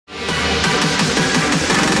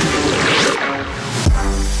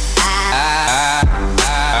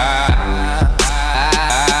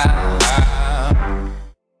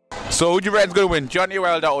So who do you reckon's gonna win, Deontey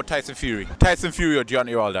Wilder or Tyson Fury? Tyson Fury or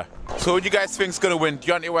Deontey Wilder? So who do you guys think's gonna win,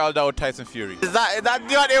 Deontey Wilder or Tyson Fury? Is that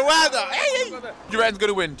Deontey Wilder? Hey! Who do you reckon's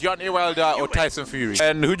gonna win, Deontey Wilder or Tyson Fury?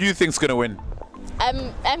 And who do you think's gonna win?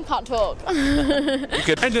 M can't talk. You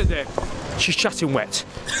could end it there. She's chatting wet.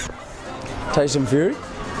 Tyson Fury.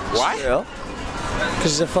 Why? Because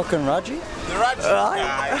he's a fucking Raji. The Raji?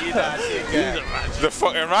 Nah, he's not the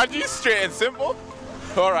fucking Raji, straight and simple.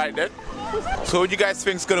 Alright then. So who do you guys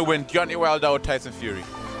think's gonna win, Deontey Wilder or Tyson Fury?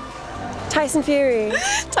 Tyson Fury.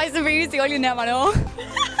 Tyson Fury's the only name I know. You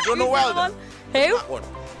don't know Wilder? Who? That one.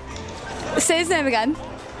 Say his name again.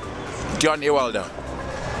 Deontey Wilder.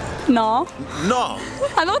 No. No.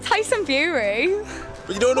 I know Tyson Fury.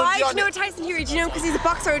 But you don't know Why do Deontey. you know Tyson Fury? Do you know because he's a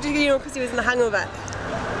boxer or do you know because he was in The Hangover?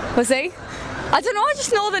 Was he? I don't know, I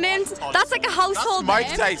just know the names. That's like a household Mike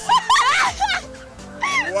name. Tyson.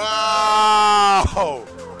 Wow.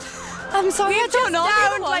 I'm sorry, I don't know.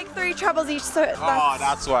 Down like 3 trebles each, so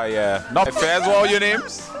That's why, yeah. Not fairs. What are your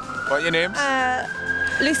names? What are your names?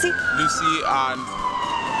 Lucy. Lucy and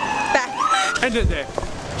Beth. End it there.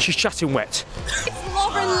 She's chatting wet. It's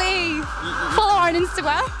Lauren Lee. Follow her on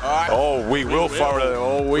Instagram. Oh, we will follow it.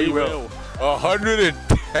 Oh, we will.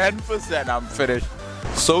 110% I'm finished.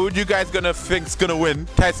 So who do you guys think's gonna win?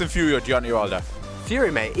 Tyson Fury or Deontey Wilder?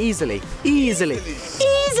 Fury, mate. Easily,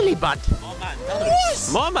 bud.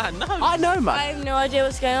 My man, no. I know, man. I have no idea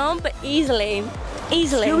what's going on, but easily.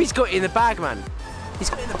 Fury's got it in the bag, man. He's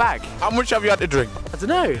got it in the bag. How much have you had to drink? I don't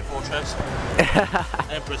know. Fortress.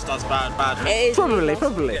 Empress does bad. It is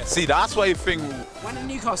Probably. See, that's why you think. One in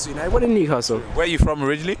Newcastle, you know. One in Newcastle. Where are you from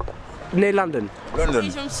originally? Near London. London.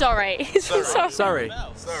 He's from Surrey. He's from Surrey.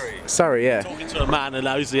 Sorry, yeah. Talking to a man who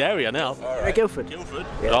knows the area now. Guildford. Guildford?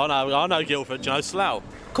 Yeah. I know Guildford. Do you know Slough?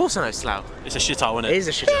 Of course I know Slough. It's a shithole, isn't it? It is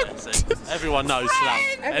a shithole. Everyone knows Slough.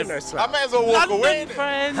 Everyone knows Slough. I may as well walk away.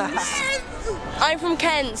 Friends. I'm from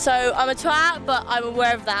Kent, so I'm a twat, but I'm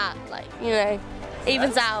aware of that. Like, you know,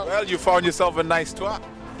 evens out. Well, you found yourself a nice twat.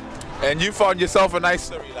 And you found yourself a nice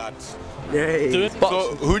Surrey lad. Yay.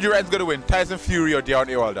 So who do you reckon's gonna win, Tyson Fury or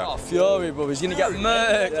Deontey Wilder? Oh, Fury, bro. He's gonna get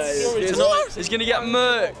murked. He's gonna get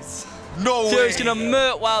murked. No way. Fury's gonna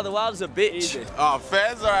murk Wilder. Wilder's a bitch. Oh,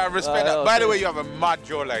 fairs, I respect that. By the way, you have a mad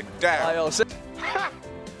jawline. Damn.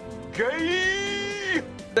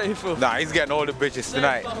 Nah, he's getting all the bitches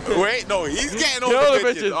tonight. Wait, no, he's getting all the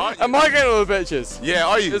bitches. Aren't you? Am I getting all the bitches? Yeah,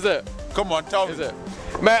 are you? Is it? Come on, tell me. Is it?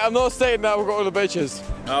 Mate, I'm not stating that we've got all the bitches.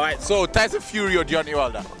 Alright, so Tyson Fury or Deontey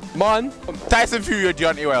Wilder? Man. Tyson Fury or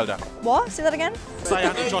Deontey Wilder? What? Say that again? Say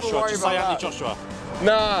Anthony Joshua. Just say Anthony Joshua.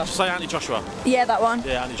 Nah. Just say Anthony Joshua. Yeah, that one.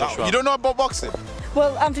 Yeah, Anthony Joshua. You don't know about boxing?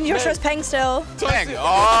 Well, Anthony Joshua's paying still. Bang.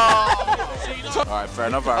 Oh. Alright, fair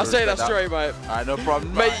enough. I'll say that straight, mate. Alright, no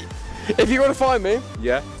problem. Mate, if you want to find me,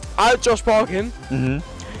 yeah. at Josh Parkin,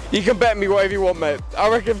 you can bet me whatever you want, mate. I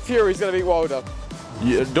reckon Fury's gonna beat Wilder.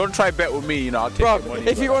 You don't try bet with me, you know. I'll take your money.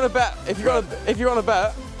 If you want to bet, if you want to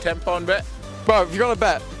bet, £10 bet. bro, if you're gonna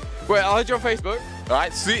bet, wait, I'll add you on Facebook.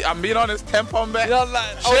 Alright, see, I'm being honest, £10 bet. You know,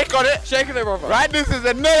 like, Shake on it. Shake on it, brother. Right, this is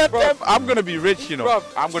another £10. I'm gonna be rich, you know. Bro,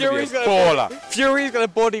 I'm gonna Fury's be a baller. Fury's gonna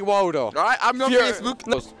body Wilder. Alright, I'm on Fury.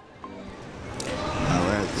 Facebook.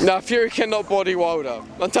 No, Fury cannot body Wilder.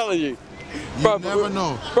 I'm telling you. Bro, never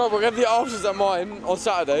know. Bro, we're gonna have the archers at mine on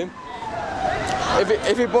Saturday.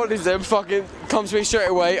 If he bodies them, fucking come to me straight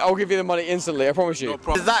away. I'll give you the money instantly. I promise you. No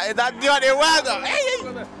problem. Is that Deontey Wilder? Hey!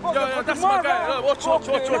 Yo, that's my guy. Watch.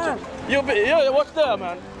 Yo, watch there,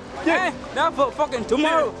 man. Yeah, now for fucking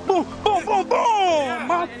tomorrow. Boom, boom, boom,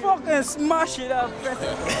 boom. I fucking smash it up.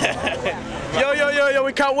 Yo,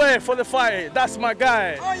 we can't wait for the fight. That's my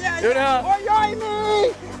guy. Oh yeah, You know? Oh yeah,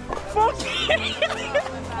 me. Fuck.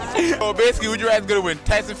 So basically, who do you reckon's gonna win,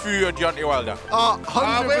 Tyson Fury or Deontey Wilder?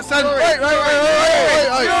 100%.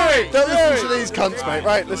 Wait. Don't listen to these cunts, mate.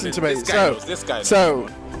 Right, listen to me. This guy. So,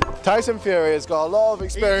 Tyson Fury has got a lot of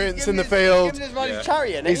experience in the field.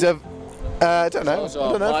 He's a. I don't know. I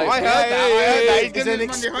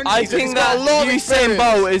think that Usain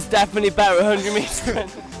Bolt is definitely better at 100 meters.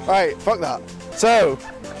 Right, fuck that. So,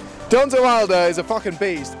 Deontey Wilder is a fucking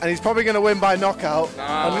beast, and he's probably going to win by knockout,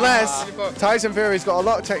 unless Tyson Fury's got a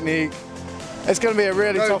lot of technique. It's going to be a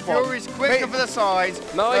really tough one. Fury's quicker for the sides.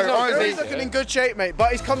 No, he's not. Fury's looking in good shape, mate,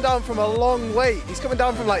 but he's come down from a long weight. He's coming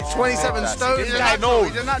down from like 27 stone. He's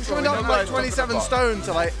coming down from like 27 stone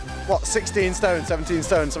to like, what, 16 stone, 17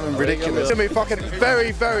 stone, something ridiculous. It's going to be fucking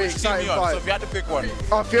very, very exciting fight. So if you had to pick one.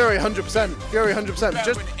 Oh, Fury 100%. Fury 100%.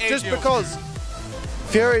 Just because.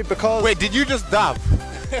 Fury because. Wait, did you just dab?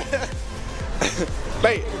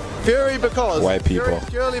 Mate, Fury because. White people.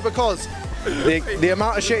 Purely because the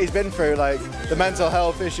amount of shit he's been through, like the mental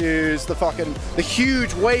health issues, the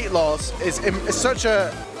huge weight loss is such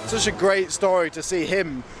a great story to see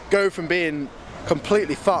him go from being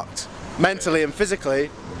completely fucked mentally and physically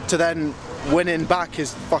to then winning back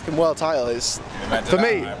his fucking world title. Is for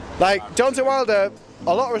me, like Deontey Wilder,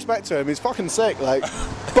 a lot of respect to him. He's fucking sick, like,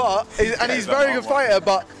 and he's a very good fighter,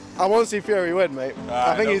 but I want to see Fury win, mate.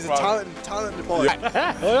 I think he's a talented boy.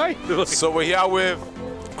 Yeah. So we're here with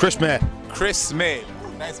Chris May. Chris May.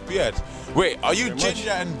 Nice beard. Wait, are you ginger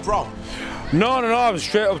and brown? No, I'm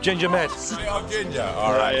straight up ginger mate. Straight up ginger.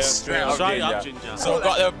 All right, Yeah. straight up Straight ginger. up ginger. So we've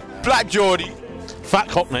got the black Geordie Fat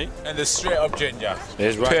Cockney. and the straight up ginger.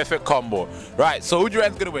 Is right. Perfect combo. Right. So who do you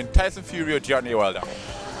reckon's gonna win? Tyson Fury or Deontey Wilder?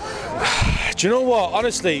 Do you know what?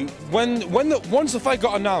 Honestly, once the fight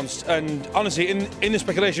got announced, and honestly, in the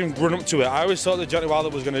speculation run up to it, I always thought that Deontey Wilder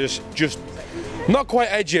was going to just not quite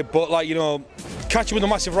edge it, but like, you know, catch him with a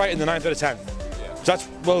massive right in the 9th or the 10th. Yeah. So that's,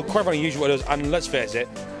 well, quite frankly, usually what it does. And let's face it,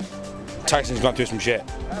 Tyson's gone through some shit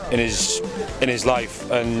in his life,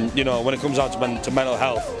 and you know, when it comes down to mental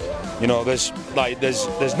health, you know, there's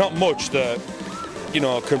not much that, you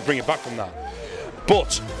know, can bring it back from that.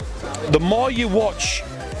 But the more you watch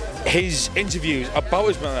his interviews about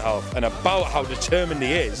his mental health and about how determined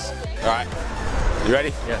he is. All right. You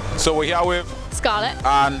ready? Yeah. So we're here with Scarlett.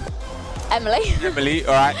 and Emily. Emily.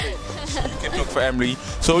 All right. Good luck for Emily.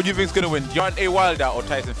 So who do you think's gonna win? Deontey Wilder or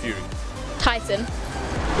Tyson Fury? Tyson.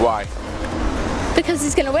 Why? Because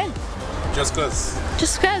he's gonna win. Just cause.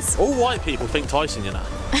 Just because. All white people think Tyson, you know.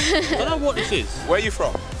 I don't know what this is. Where are you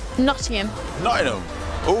from? Nottingham. Nottingham.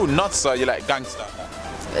 Oh, nuts, sir. You like gangster.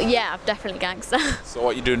 Yeah, I'm definitely gangster. So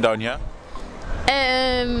what you doing down here?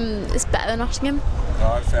 It's better than Nottingham.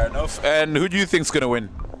 All right, fair enough. And who do you think's gonna win?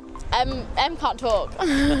 Em can't talk.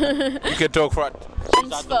 You can talk for it.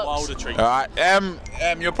 That's the Wilder treat. All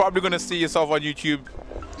right. You're probably gonna see yourself on YouTube.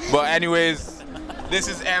 But anyways, this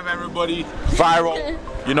is everybody. Viral.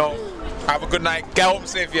 You know. Have a good night. Get home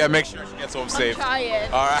safe. Yeah, make sure she gets home safe.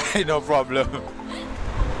 Trying. All right, no problem.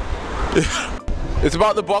 It's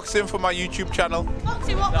about the boxing for my YouTube channel.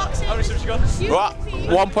 Boxing, what boxing? How many subs you got?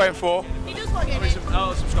 What? 1.4. He does want to get in.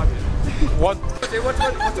 Oh, subscribe. What?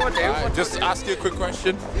 Right, just ask you a quick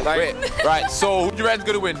question. Wait, right, so who do you reckon's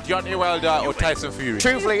gonna win? Deontey Wilder or Tyson Fury?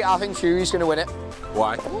 Truthfully, I think Fury's going to win it.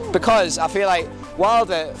 Why? Because I feel like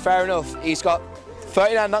Wilder, fair enough, he's got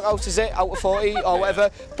 39 knockouts, is it, out of 40 or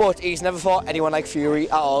whatever, but he's never fought anyone like Fury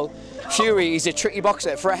at all. Fury, he's a tricky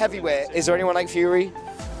boxer. For a heavyweight, is there anyone like Fury?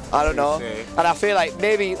 I don't know. And I feel like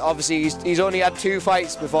maybe, obviously, he's only had 2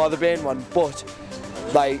 fights before the main one, but,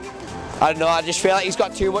 like, I don't know, I just feel like he's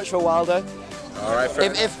got too much for Wilder. All right, fair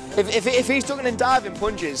enough. If he's ducking and diving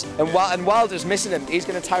punches and Wilder's missing him, he's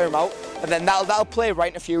going to tire him out, and then that'll play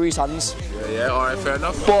right into Fury's hands. Yeah, all right, fair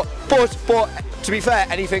enough. But to be fair,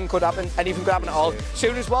 anything could happen. Anything could happen at all. As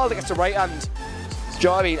soon as Wilder gets the right hand, do you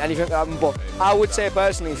know what I mean? Anything could happen. But I would say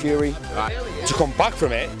personally, Fury. To come back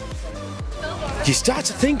from it, you start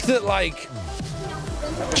to think that, like,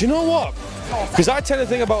 do you know what? Because I tend to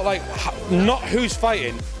think about, like, not who's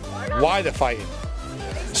fighting, why they're fighting.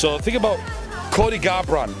 So think about Cody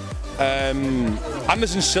Garbrandt,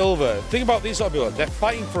 Anderson Silva. Think about these sort of people. They're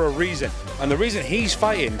fighting for a reason, and the reason he's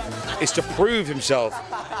fighting is to prove himself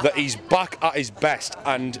that he's back at his best.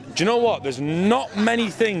 And do you know what? There's not many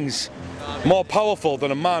things more powerful than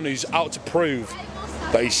a man who's out to prove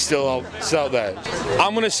that he's still out there.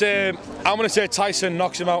 I'm gonna say Tyson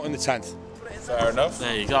knocks him out in the 10th. Fair enough.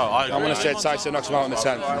 There you go. I'm gonna say Tyson knocks him out in the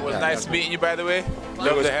 10th. It was nice meeting you, by the way.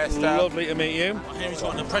 Love the hairstyle. Lovely to meet you. I hear he's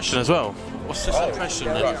got an impression as well. What's this impression?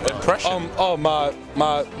 Impression?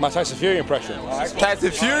 My Tyson Fury impression.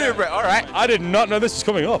 Tyson Fury, all right. I did not know this was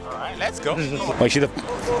coming up. All right, let's go. Like, see,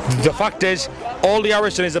 the fact is, Aldi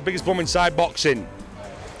Harrison is the biggest bum inside boxing.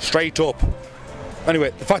 Straight up.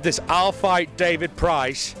 Anyway, the fact is, I'll fight David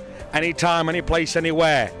Price anytime, any place,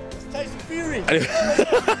 anywhere. Tyson Fury.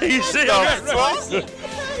 You see,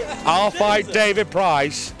 I'll fight David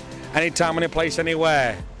Price anytime, any place,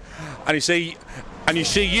 anywhere. And you see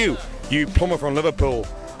you plumber from Liverpool.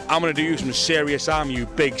 I'm gonna do you some serious harm, you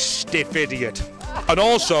big stiff idiot. And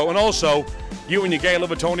also, you and your gay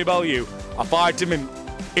lover Tony Bellew, I fight him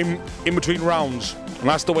in between rounds, and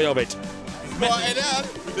that's the way of it. The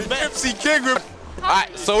Gypsy King.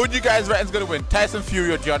 Alright, so who do you guys reckon's gonna win? Tyson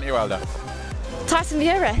Fury or Deontey Wilder? Tyson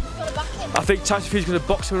Fury. I think Tyson Fury's going to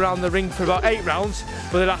box him around the ring for about 8 rounds,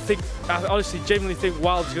 but then I honestly genuinely think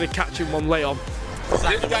Wilder's going to catch him one late on.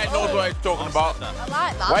 This guy knows what he's talking about. I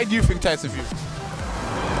like that. Why do you think Tyson Fury?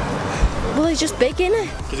 Well, he's just big, innit?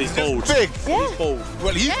 Because he's bald. Big. Yeah. He's bald.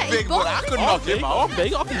 Well, he's big, but I could knock him out. I'm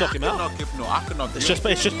big. I can knock him out. I could knock him. It's just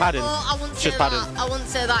padding. I wouldn't It's say just padding. that. I wouldn't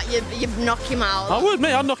say that. You'd knock him out. I would,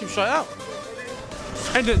 mate. I'd knock him straight out.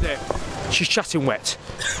 End of the day, she's chatting wet.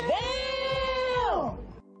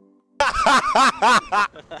 But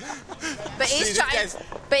he's chatting.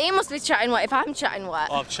 But he must be chatting wet if I'm chatting wet.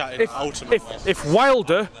 I'm chatting ultimate wet. If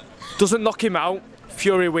Wilder doesn't knock him out,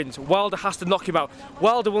 Fury wins. Wilder has to knock him out.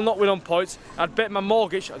 Wilder will not win on points. I'd bet my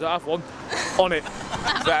mortgage, I don't have one, on it.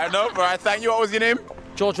 Fair enough. All right, thank you. What was your name?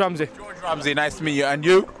 George Ramsey. George Ramsey. Nice to meet you. And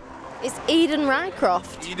you? It's Eden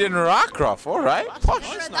Rycroft. Eden Rockcroft. All right.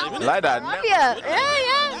 Posh. Like that. Yeah.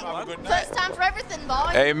 First time for everything,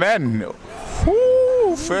 boy. Amen.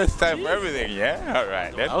 Woo, first time for everything, yeah? All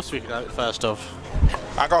right, then. I'll speak out first off.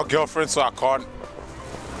 I got a girlfriend, so I can't.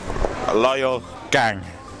 A loyal gang.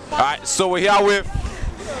 All right, so we're here with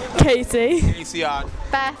Katie. Casey and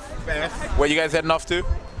Beth. Where you guys heading off to?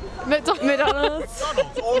 McDonald's.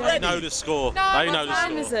 They know the score. They know the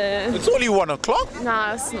score. Is it? It's only 1 o'clock.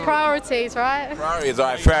 No, it's not. Priorities, right? Priorities,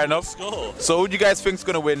 all right, fair enough. So who do you guys think's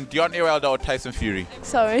gonna win, Deontey Wilder or Tyson Fury?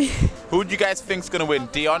 Sorry. Who do you guys think's gonna win,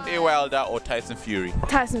 Deontey Wilder or Tyson Fury?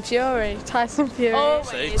 Tyson Fury. Tyson Fury.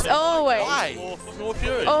 Always. Always. Why? More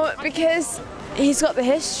Fury. Oh, because he's got the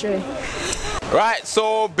history. Right,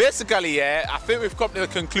 so basically, yeah, I think we've come to the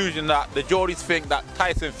conclusion that the Geordies think that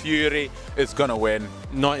Tyson Fury is gonna win.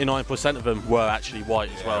 99% of them were actually white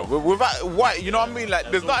as well. White, you know what I mean? Like,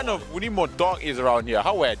 there's not enough. We need more darkies around here.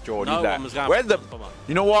 How weird, Geordies? No like, one was going where's the? come on.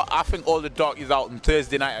 You know what? I think all the darkies out on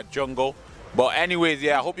Thursday night at Jungle. But anyways,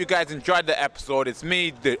 yeah, I hope you guys enjoyed the episode. It's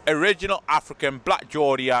me, the original African Black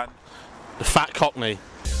Geordian. The fat Cockney.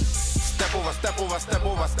 Step over, step over, step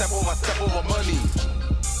over, step over, step over money.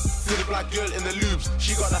 See the black girl in the loops,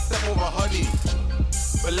 she got that step over honey.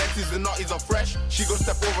 But lenses and nutties are fresh, she go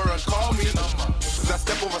step over and call me. That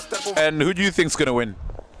step over, step over. And who do you think's gonna win?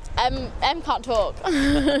 M can't talk.